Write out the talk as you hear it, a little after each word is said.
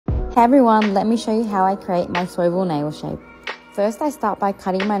Hey everyone, let me show you how I create my swivel nail shape. First, I start by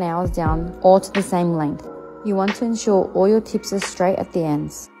cutting my nails down all to the same length. You want to ensure all your tips are straight at the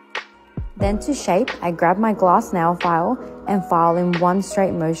ends. Then to shape, I grab my glass nail file and file in one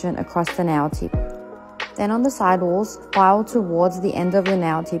straight motion across the nail tip. Then on the sidewalls, file towards the end of the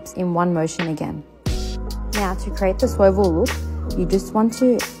nail tips in one motion again. Now to create the swivel look, you just want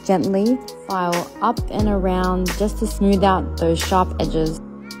to gently file up and around just to smooth out those sharp edges.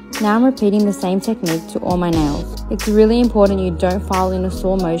 Now I'm repeating the same technique to all my nails. It's really important you don't file in a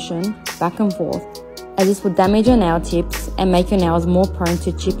saw motion back and forth, as this will damage your nail tips and make your nails more prone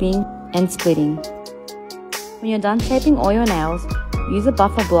to chipping and splitting. When you're done shaping all your nails, use a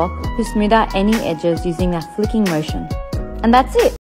buffer block to smooth out any edges using that flicking motion. And that's it!